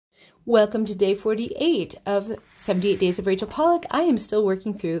Welcome to day 48 of 78 Days of Rachel Pollack. I am still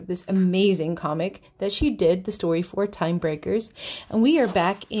working through this amazing comic that she did, the story for Time Breakers. And we are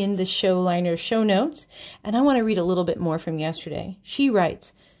back in the Showliner show notes, and I want to read a little bit more from yesterday. She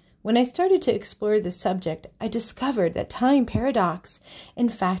writes, "When I started to explore this subject, I discovered that time paradox in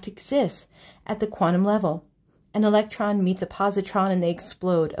fact exists at the quantum level. An electron meets a positron and they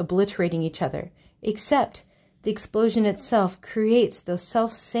explode, obliterating each other, except the explosion itself creates those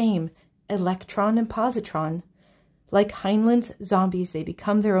self-same electron and positron. Like Heinlein's zombies, they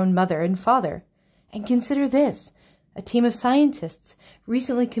become their own mother and father. And consider this. A team of scientists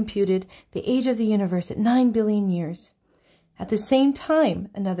recently computed the age of the universe at 9 billion years. At the same time,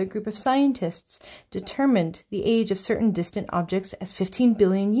 another group of scientists determined the age of certain distant objects as 15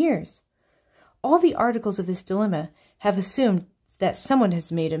 billion years. All the articles of this dilemma have assumed that someone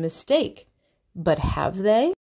has made a mistake. But have they?